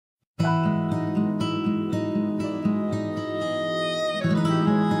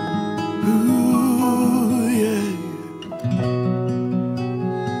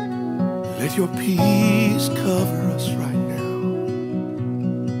Let your peace cover us right now.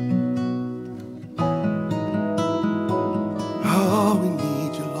 Oh, we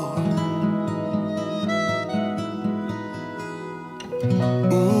need you, Lord.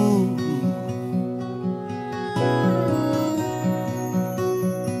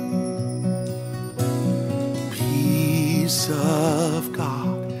 Peace of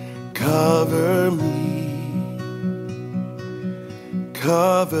God, cover me,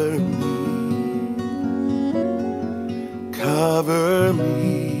 cover me, cover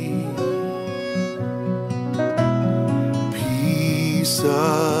me. Peace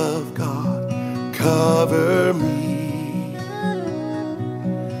of God, cover me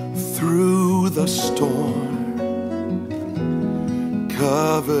through the storm,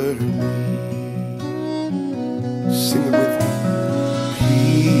 cover me. Sing it with me.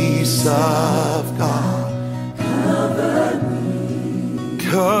 Peace of God,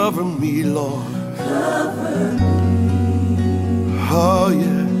 cover me, Lord. Cover me. Oh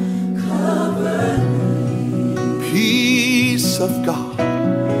yeah. Cover me. Peace of God.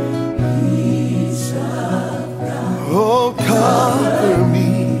 Peace of God. Oh, cover me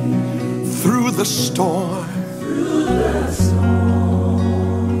through the storm. Through the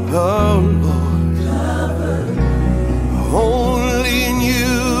storm. Oh Lord. Cover me. Only in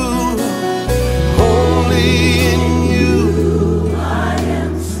you. Only in you.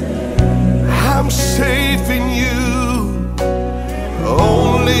 I'm safe in you.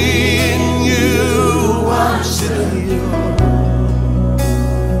 Only in you I'm secure.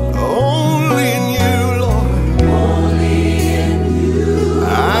 Only in you, Lord. Only in you I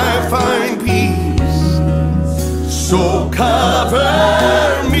find peace. So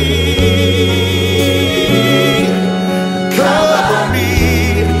cover me. Cover me.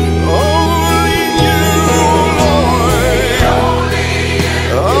 Only in you, Lord.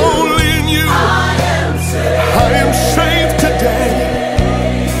 Only in you. I am safe today.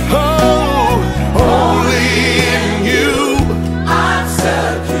 Oh, only in you I'm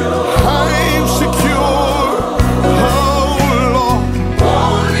secure. I'm secure. Oh Lord,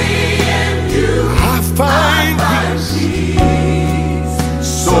 only in you I find peace.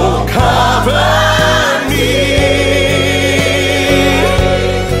 So cover me.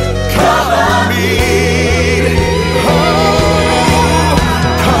 Cover me. Oh,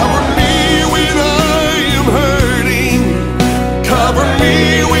 cover me when I am hurting. Cover me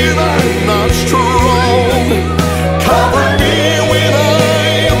when I'm not strong. Cover me when I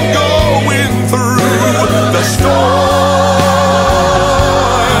am going through the storm.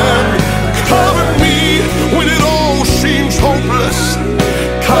 Cover me when it all seems hopeless.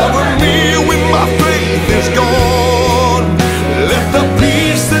 Cover me when my faith is gone. Let the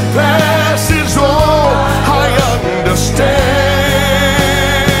peace that passes all I understand.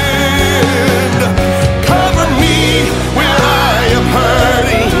 Cover me when I am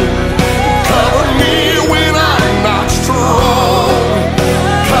hurting. Cover me when I'm not strong.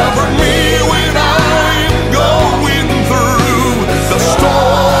 Cover me when I'm going through the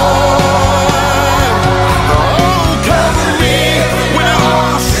storm. Oh, cover me when it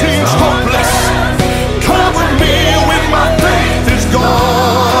all seems hopeless. Cover me when my faith is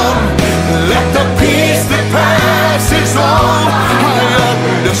gone. Let the peace that passes all I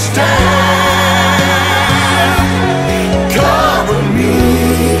understand. Cover me.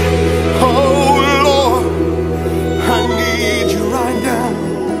 Oh Lord, I need you right now.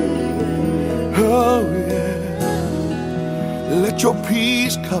 Oh yeah. Let your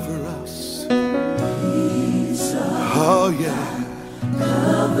peace cover us. Oh yeah.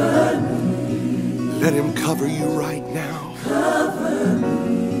 Let him cover you right now.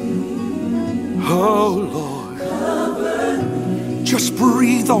 Oh Lord, just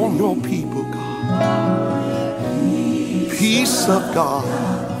breathe on your people, God. Peace of God,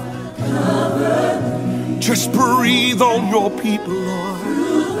 just breathe on your people, Lord.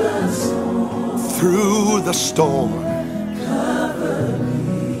 Through the storm.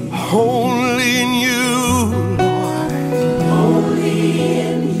 Only in you, Lord. Only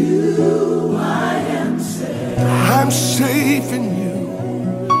in you I am safe. I'm safe in you.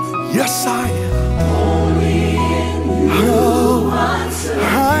 Yes, I am. Only in you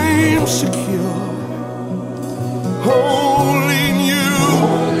I'm secure. Only in you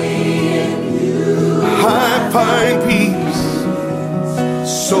I find peace.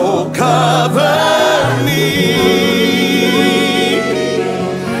 So cover me.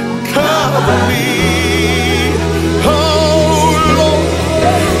 Cover me. Oh Lord,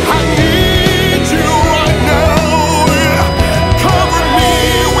 I need you right now. Cover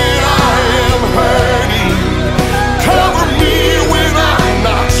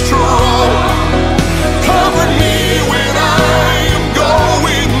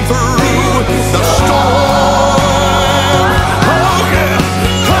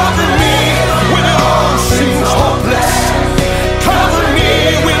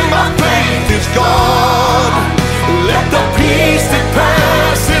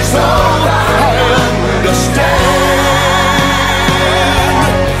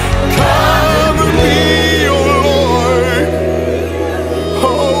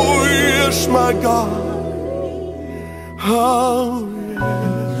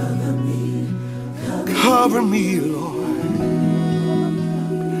Cover me, Lord.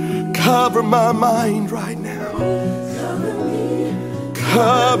 Cover my mind right now.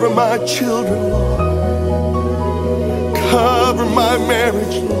 Cover my children, Lord. Cover my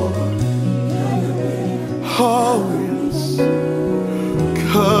marriage, Lord. Oh, yes.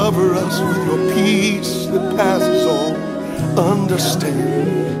 Cover us with your peace that passes all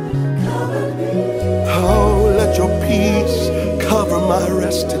understanding. Oh, let your peace cover my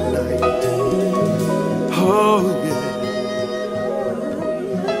rest tonight. Oh, yeah.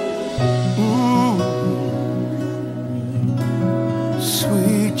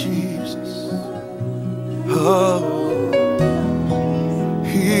 Sweet Jesus. Oh,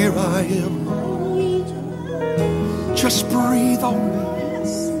 here I am. Just breathe on me.